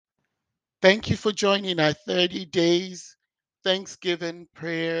Thank you for joining our 30 days Thanksgiving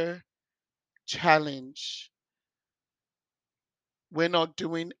prayer challenge. We're not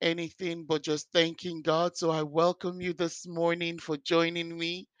doing anything but just thanking God. So I welcome you this morning for joining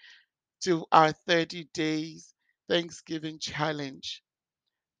me to our 30 days Thanksgiving challenge.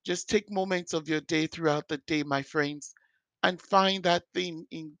 Just take moments of your day throughout the day, my friends, and find that thing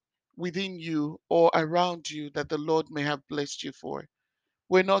in within you or around you that the Lord may have blessed you for.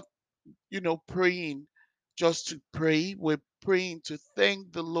 We're not praying just to pray. We're praying to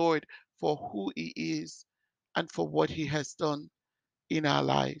thank the Lord for who He is and for what He has done in our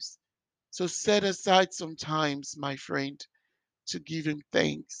lives. So set aside some times, my friend, to give Him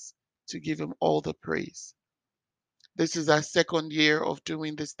thanks, to give Him all the praise. This is our second year of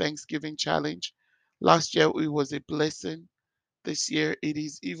doing this Thanksgiving challenge. Last year it was a blessing. This year it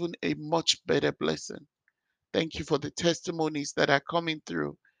is even a much better blessing. Thank you for the testimonies that are coming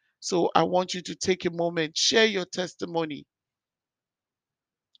through. So I want you to take a moment, share your testimony.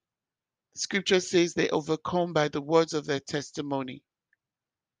 Scripture says they overcome by the words of their testimony.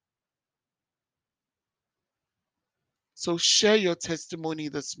 So share your testimony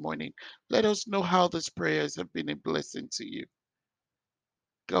this morning. Let us know how these prayers have been a blessing to you.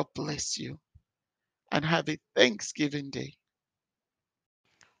 God bless you and have a Thanksgiving day.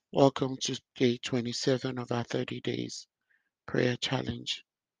 Welcome to day 27 of our 30 days prayer challenge.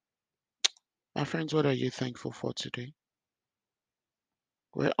 My friends, what are you thankful for today?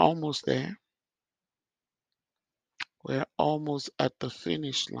 We're almost there. We're almost at the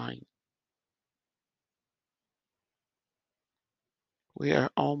finish line. We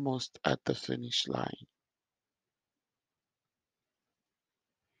are almost at the finish line.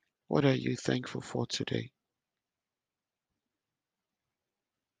 What are you thankful for today?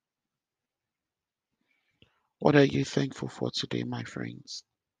 What are you thankful for today, my friends?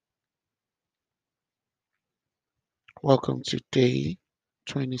 Welcome to day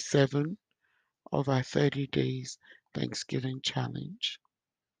 27 of our 30 days Thanksgiving challenge.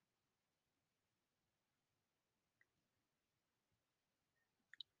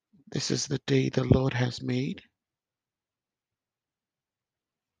 This is the day the Lord has made.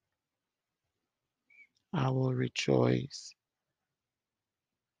 I will rejoice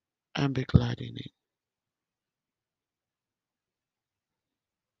and be glad in it.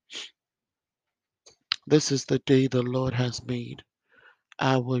 This is the day the Lord has made.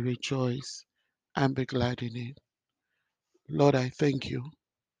 I will rejoice and be glad in it. Lord, I thank you.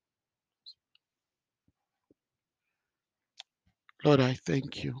 Lord, I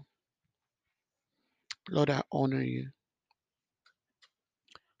thank you. Lord, I honor you.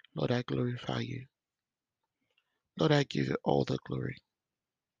 Lord, I glorify you. Lord, I give you all the glory.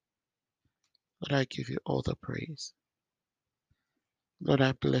 Lord, I give you all the praise. Lord,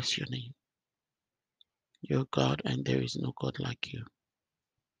 I bless your name. You're God, and there is no God like you.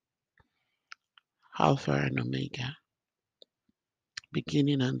 Alpha and Omega,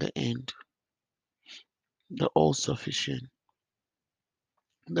 beginning and the end, the all sufficient,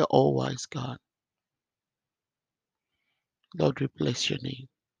 the all wise God. Lord, we bless your name.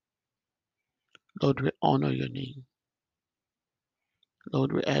 Lord, we honor your name.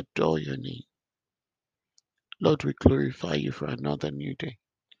 Lord, we adore your name. Lord, we glorify you for another new day.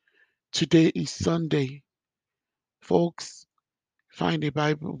 Today is Sunday. Folks, find a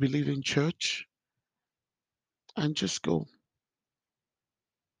Bible believing church and just go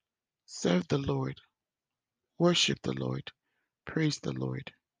serve the Lord, worship the Lord, praise the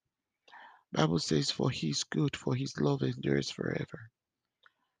Lord. Bible says, for he is good, for his love endures forever.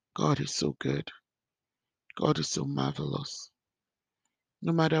 God is so good. God is so marvelous.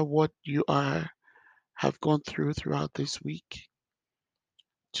 No matter what you have gone throughout this week,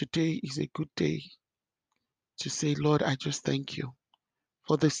 today is a good day to say, Lord, I just thank you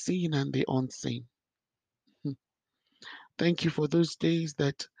for the seen and the unseen. Hmm. Thank you for those days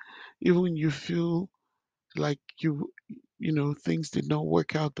that even you feel like things did not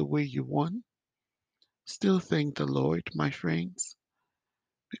work out the way you want. Still thank the Lord, my friends,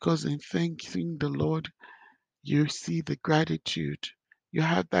 because in thanking the Lord, you see the gratitude. You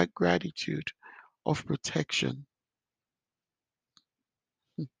have that gratitude of protection.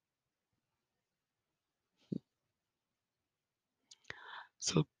 Hmm.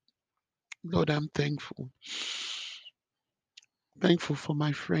 So, Lord, I'm thankful. Thankful for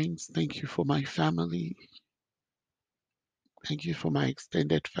my friends. Thank you for my family. Thank you for my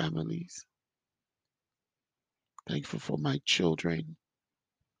extended families. Thankful for my children.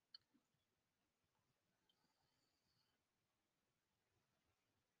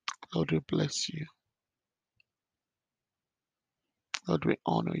 Lord, we bless you. Lord, we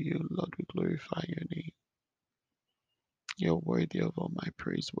honor you. Lord, we glorify your name. You're worthy of all my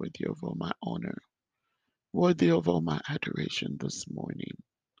praise, worthy of all my honor, worthy of all my adoration this morning.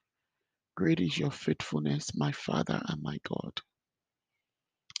 Great is your faithfulness, my Father and my God.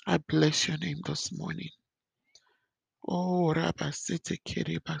 I bless your name this morning. Oh, Rabasete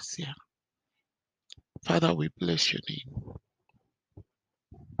Kerebasia. Father, we bless your name.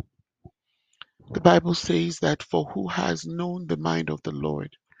 The Bible says that for who has known the mind of the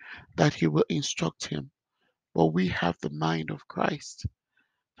Lord, that he will instruct him. But we have the mind of Christ.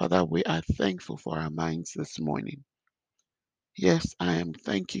 Father, we are thankful for our minds this morning. Yes, I am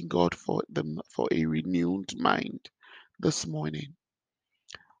thanking God for a renewed mind this morning.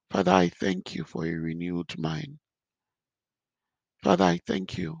 Father, I thank you for a renewed mind. Father, I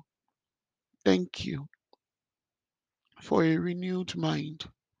thank you. Thank you for a renewed mind.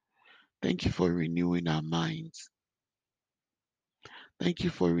 Thank you for renewing our minds. Thank you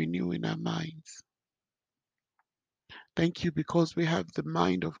for renewing our minds. Thank you because we have the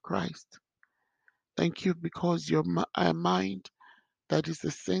mind of Christ. Thank you because our mind that is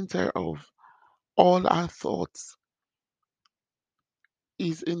the center of all our thoughts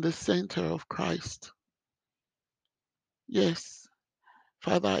is in the center of Christ. Yes,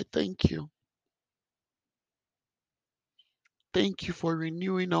 Father, I thank you. Thank you for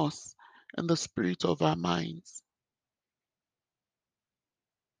renewing us in the spirit of our minds.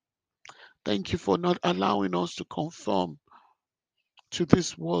 Thank you for not allowing us to conform to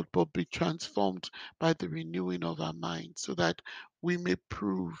this world, but be transformed by the renewing of our minds so that we may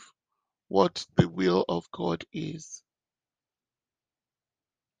prove what the will of God is,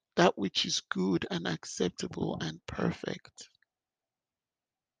 that which is good and acceptable and perfect,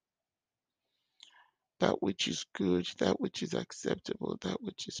 that which is good, that which is acceptable, that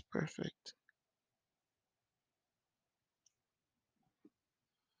which is perfect.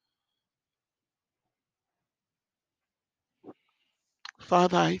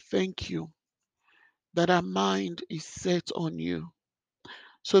 Father, I thank you that our mind is set on you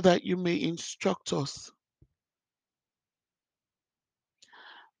so that you may instruct us.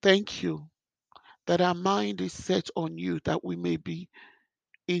 Thank you that our mind is set on you that we may be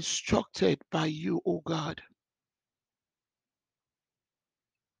instructed by you, O God.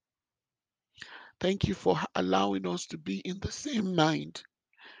 Thank you for allowing us to be in the same mind,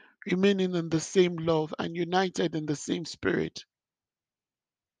 remaining in the same love, and united in the same spirit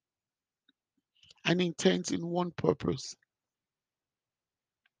and intent in one purpose.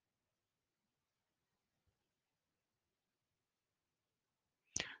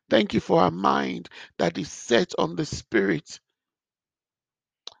 Thank you for our mind that is set on the spirit.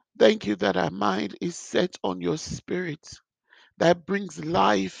 Thank you that our mind is set on your spirit that brings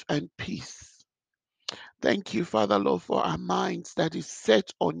life and peace. Thank you, Father Lord, for our minds that is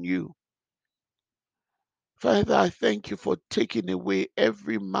set on you. Father, I thank you for taking away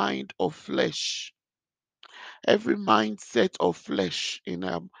every mind of flesh, every mindset of flesh in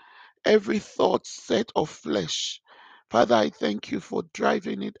every thought set of flesh. Father, I thank you for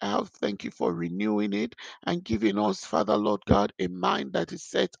driving it out. Thank you for renewing it and giving us, Father Lord God, a mind that is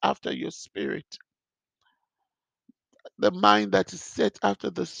set after your spirit. The mind that is set after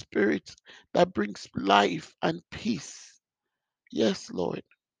the spirit that brings life and peace. Yes, Lord.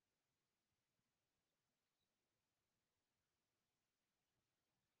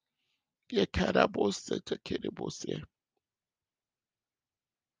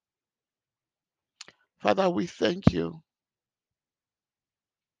 Father, we thank you.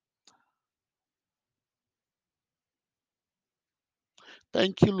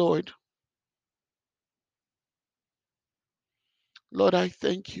 Thank you, Lord. Lord, I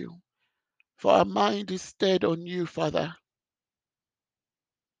thank you for our mind is stead on you, Father.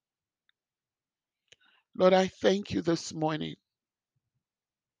 Lord, I thank you this morning.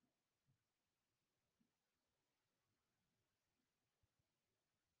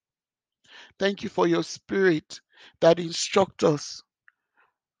 Thank you for your spirit that instructs us.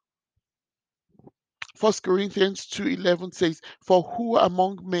 First Corinthians 2:11 says, "For who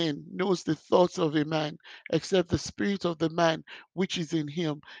among men knows the thoughts of a man except the spirit of the man which is in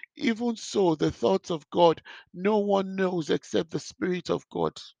him? Even so, the thoughts of God no one knows except the spirit of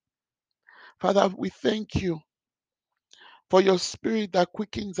God." Father, we thank you for your spirit that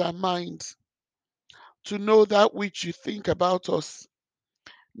quickens our minds to know that which you think about us,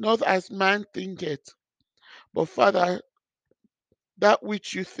 not as man thinketh, but Father, that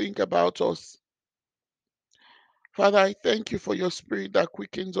which you think about us. Father, I thank you for your spirit that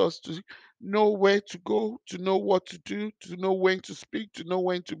quickens us to know where to go, to know what to do, to know when to speak, to know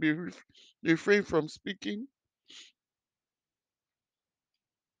when to refrain from speaking.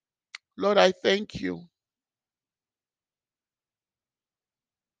 Lord, I thank you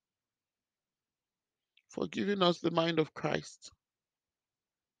for giving us the mind of Christ.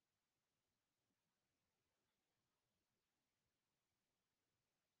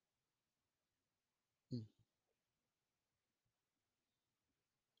 Mm.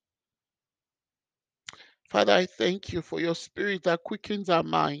 Father, I thank you for your spirit that quickens our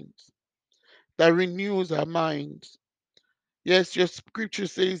minds, that renews our minds. Yes, your scripture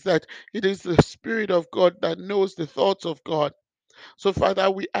says that it is the Spirit of God that knows the thoughts of God. So, Father,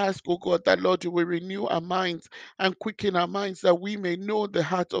 we ask, oh God, that Lord, you will renew our minds and quicken our minds that we may know the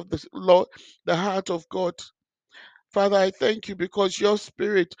heart of the Lord, the heart of God. Father, I thank you because your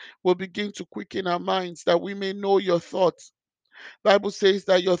spirit will begin to quicken our minds that we may know your thoughts. Bible says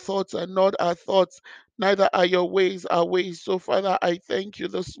that your thoughts are not our thoughts, neither are your ways our ways. So, Father, I thank you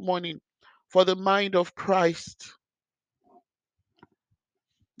this morning for the mind of Christ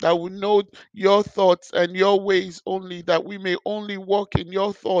that we know your thoughts and your ways only, that we may only walk in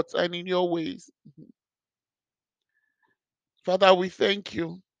your thoughts and in your ways. Father, we thank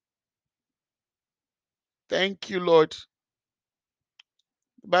you. Thank you, Lord.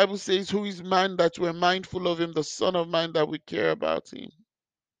 The Bible says, who is man that we're mindful of him, the Son of Man that we care about him.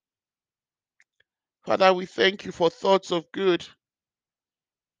 Father, we thank you for thoughts of good.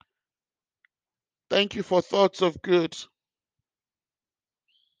 Thank you for thoughts of good.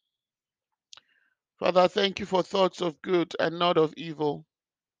 Father, thank you for thoughts of good and not of evil.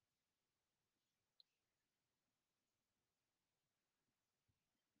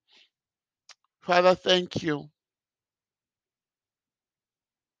 Father, thank you.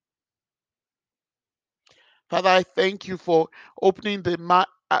 Father, I thank you for opening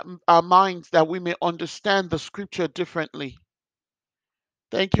our minds that we may understand the scripture differently.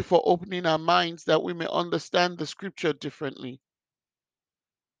 Thank you for opening our minds that we may understand the scripture differently.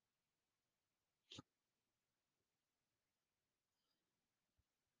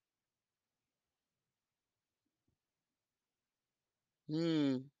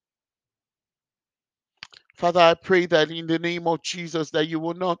 Hmm. Father, I pray that in the name of Jesus that you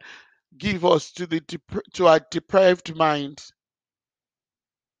will not give us to to our deprived mind.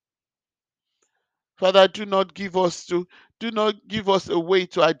 Father, do not give us away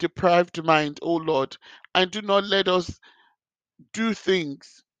to our deprived mind, O Lord, and do not let us do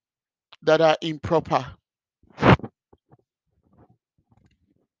things that are improper.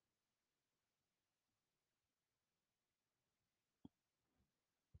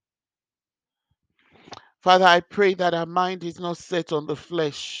 Father, I pray that our mind is not set on the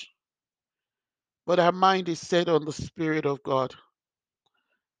flesh, but our mind is set on the Spirit of God.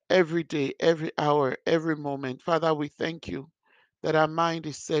 Every day, every hour, every moment. Father, we thank you that our mind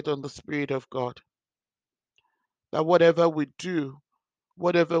is set on the Spirit of God. That whatever we do,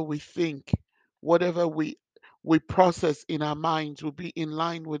 whatever we think, whatever we process in our minds will be in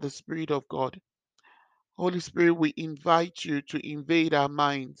line with the Spirit of God. Holy Spirit, we invite you to invade our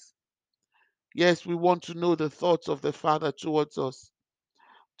minds. Yes, we want to know the thoughts of the Father towards us,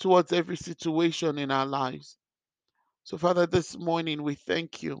 towards every situation in our lives. So, Father, this morning we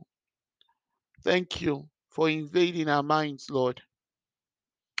thank you. Thank you for invading our minds, Lord,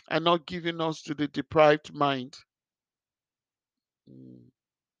 and not giving us to the deprived mind. Mm.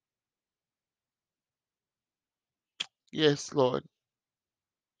 Yes, Lord.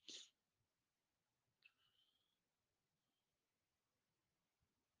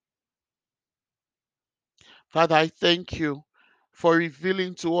 Father, I thank you for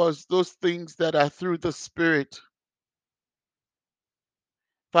revealing to us those things that are through the Spirit.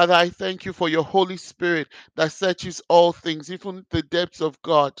 Father, I thank you for your Holy Spirit that searches all things, even the depths of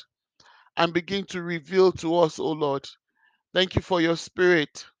God, and begin to reveal to us, O Lord. Thank you for your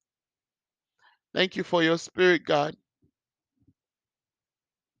Spirit. Thank you for your Spirit, God.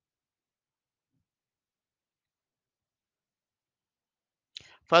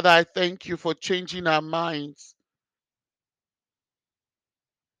 Father, I thank you for changing our minds.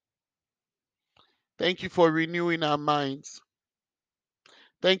 Thank you for renewing our minds.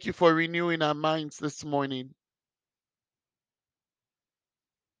 Thank you for renewing our minds this morning.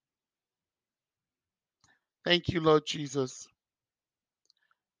 Thank you, Lord Jesus.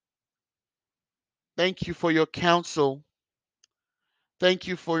 Thank you for your counsel. Thank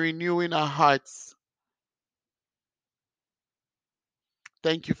you for renewing our hearts.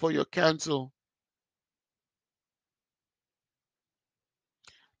 Thank you for your counsel.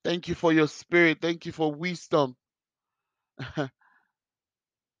 Thank you for your spirit. Thank you for wisdom.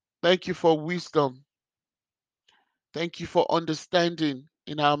 Thank you for wisdom. Thank you for understanding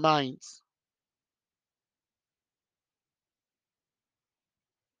in our minds.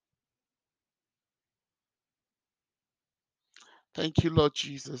 Thank you, Lord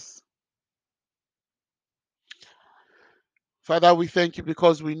Jesus. Father, we thank you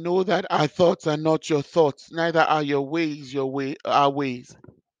because we know that our thoughts are not your thoughts, neither are your ways our ways.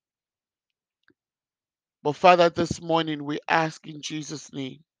 But Father, this morning we ask in Jesus'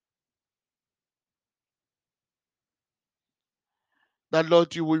 name that,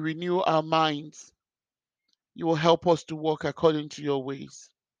 Lord, you will renew our minds. You will help us to walk according to your ways.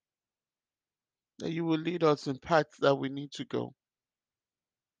 That you will lead us in paths that we need to go.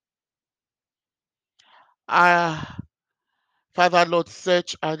 Ah, Father, Lord,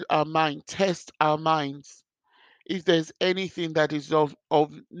 search our mind, test our minds. If there's anything that is of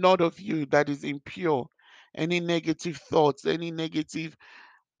not of you, that is impure, any negative thoughts, any negative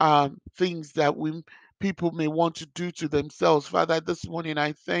things that people may want to do to themselves. Father, this morning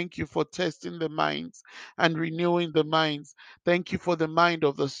I thank you for testing the minds and renewing the minds. Thank you for the mind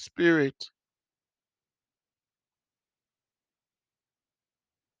of the Spirit.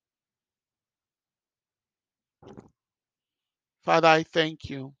 Father, I thank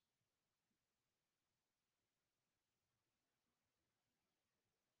you.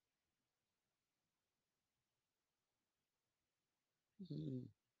 Mm.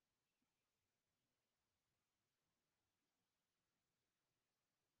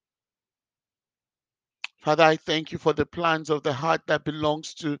 Father, I thank you for the plans of the heart that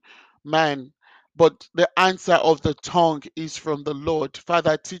belongs to man. But the answer of the tongue is from the Lord.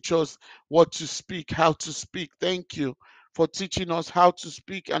 Father, teach us what to speak, how to speak. Thank you for teaching us how to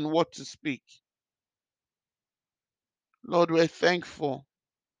speak and what to speak. Lord, we're thankful.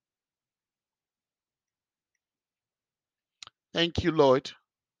 Thank you, Lord.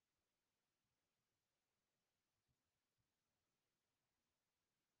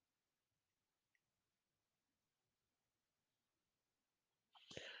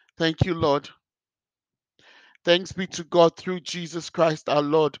 Thank you, Lord. Thanks be to God through Jesus Christ our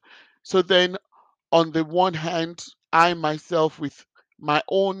Lord. So then, on the one hand, I myself, with my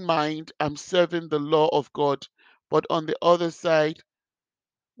own mind, am serving the law of God, but on the other side,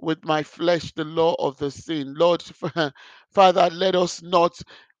 with my flesh, the law of the sin. Lord, Father, let us not,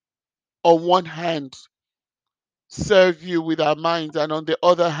 on one hand, serve you with our minds, and on the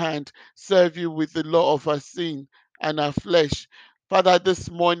other hand, serve you with the law of our sin and our flesh. Father, this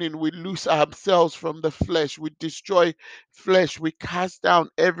morning we loose ourselves from the flesh. We destroy flesh. We cast down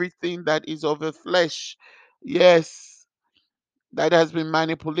everything that is of the flesh. Yes, that has been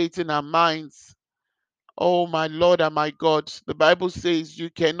manipulating our minds. Oh, my Lord and my God. The Bible says you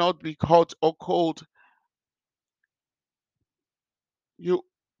cannot be hot or cold. You,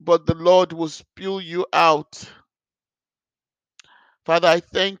 but the Lord will spew you out. Father, I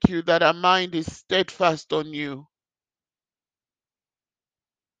thank you that our mind is steadfast on you.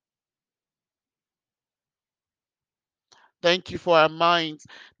 Thank you for our minds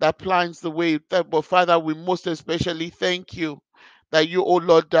that plans the way. But Father, we most especially thank you that you, O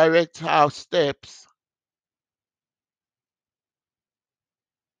Lord, direct our steps.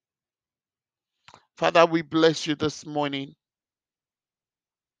 Father, we bless you this morning.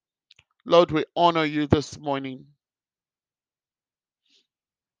 Lord, we honor you this morning.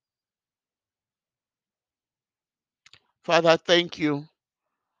 Father, thank you.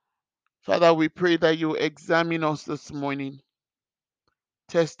 Father, we pray that you examine us this morning.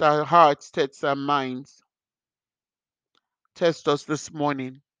 Test our hearts, test our minds. Test us this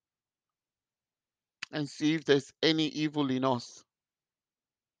morning and see if there's any evil in us.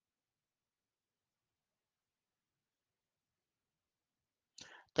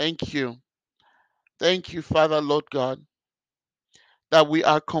 Thank you. Thank you, Father, Lord God, that we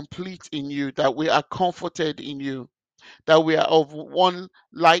are complete in you, that we are comforted in you, that we are of one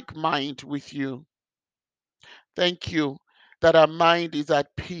like mind with you. Thank you that our mind is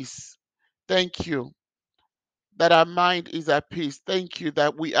at peace. Thank you that our mind is at peace. Thank you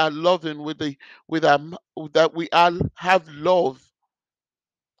that we are loving with our that we are have love.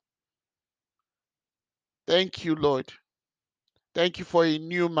 Thank you, Lord. Thank you for a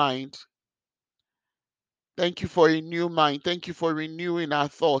new mind. Thank you for a new mind. Thank you for renewing our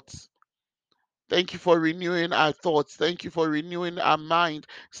thoughts. Thank you for renewing our thoughts. Thank you for renewing our mind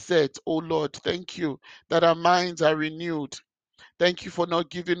set, oh Lord. Thank you that our minds are renewed. Thank you for not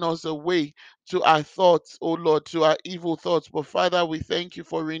giving us away to our thoughts, oh Lord, to our evil thoughts. But Father, we thank you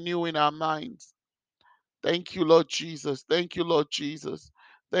for renewing our minds. Thank you, Lord Jesus. Thank you, Lord Jesus.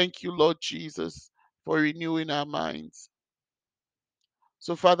 Thank you, Lord Jesus, for renewing our minds.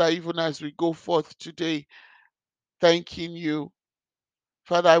 So, Father, even as we go forth today, thanking you,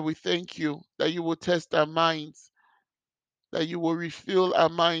 Father, we thank you that you will test our minds, that you will refill our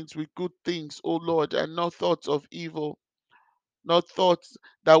minds with good things, O Lord, and not thoughts of evil. not thoughts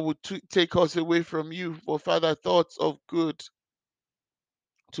that would take us away from you, but Father, thoughts of good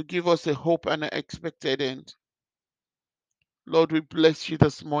to give us a hope and an expected end. Lord, we bless you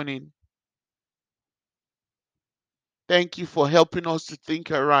this morning. Thank you for helping us to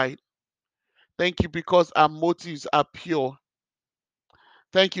think aright. Thank you because our motives are pure.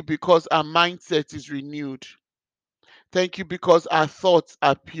 Thank you because our mindset is renewed. Thank you because our thoughts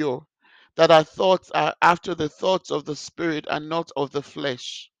are pure, that our thoughts are after the thoughts of the Spirit and not of the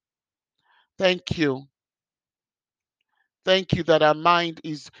flesh. Thank you. Thank you that our mind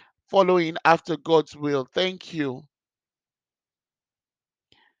is following after God's will. Thank you.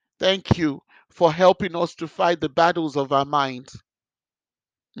 Thank you for helping us to fight the battles of our mind.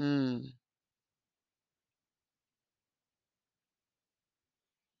 Mm,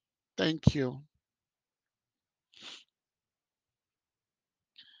 thank you.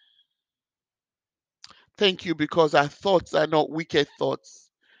 Thank you because our thoughts are not wicked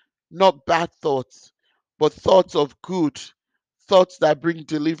thoughts, not bad thoughts, but thoughts of good, thoughts that bring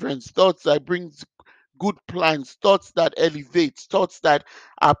deliverance, thoughts that bring good plans, thoughts that elevate, thoughts that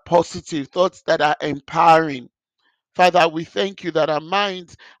are positive, thoughts that are empowering. Father, we thank you that our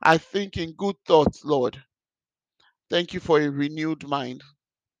minds are thinking good thoughts, Lord. Thank you for a renewed mind.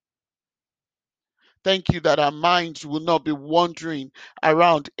 Thank you that our minds will not be wandering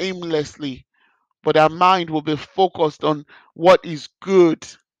around aimlessly, but our mind will be focused on what is good.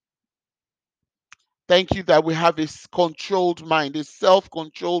 Thank you that we have a controlled mind, a self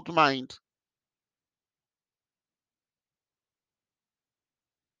controlled mind.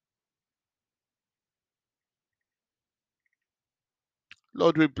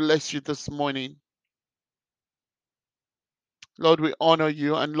 Lord, we bless you this morning. Lord, we honor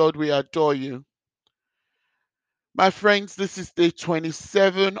you, and Lord, we adore you. My friends, this is day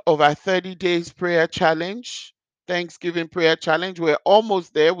 27 of our 30 days prayer challenge, Thanksgiving prayer challenge. We're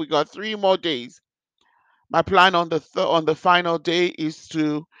almost there. We got 3 more days. My plan on the final day is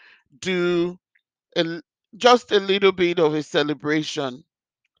to do a, just a little bit of a celebration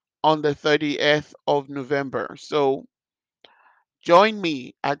on the 30th of November. So join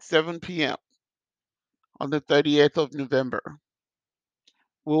me at 7 p.m. on the 30th of November.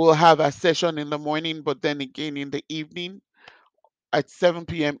 We will have a session in the morning, but then again in the evening at 7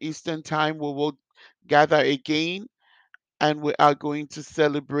 p.m. Eastern Time, we will gather again and we are going to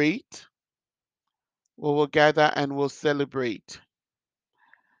celebrate. We will gather and we'll celebrate.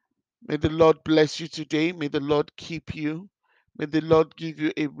 May the Lord bless you today. May the Lord keep you. May the Lord give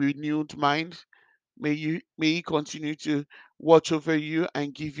you a renewed mind. May He continue to watch over you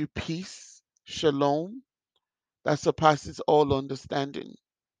and give you peace, shalom, that surpasses all understanding.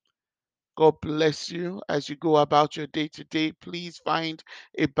 God bless you as you go about your day to day. Please find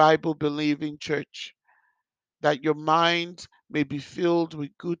a Bible believing church that your mind may be filled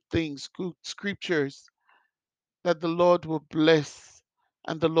with good things, good scriptures, that the Lord will bless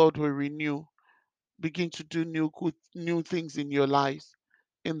and the Lord will renew. Begin to do new things in your lives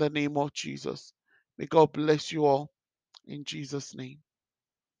in the name of Jesus. May God bless you all in Jesus' name.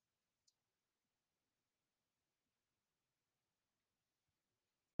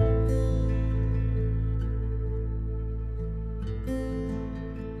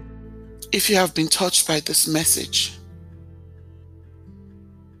 If you have been touched by this message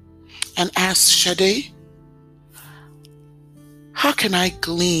and ask Shade, how can I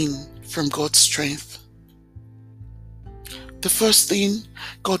glean from God's strength? The first thing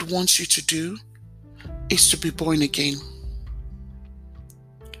God wants you to do is to be born again.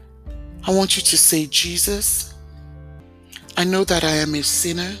 I want you to say, Jesus, I know that I am a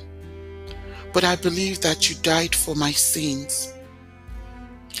sinner, but I believe that you died for my sins.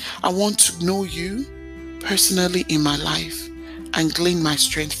 I want to know you personally in my life and glean my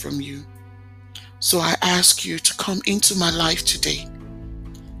strength from you. So I ask you to come into my life today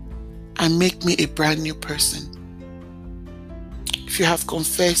and make me a brand new person. If you have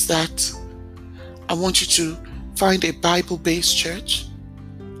confessed that, I want you to find a Bible-based church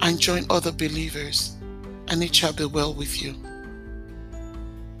and join other believers, and it shall be well with you.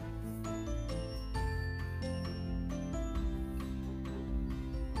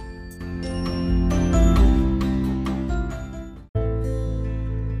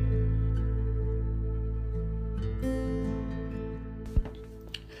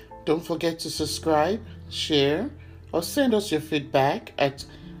 Don't forget to subscribe, share, or send us your feedback at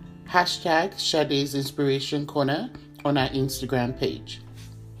hashtag Shade's Inspiration Corner on our Instagram page.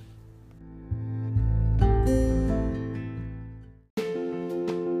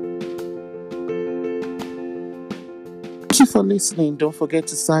 Thank you for listening. Don't forget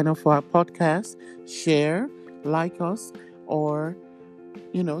to sign up for our podcast, share, like us or,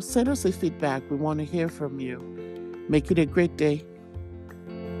 send us a feedback. We want to hear from you. Make it a great day.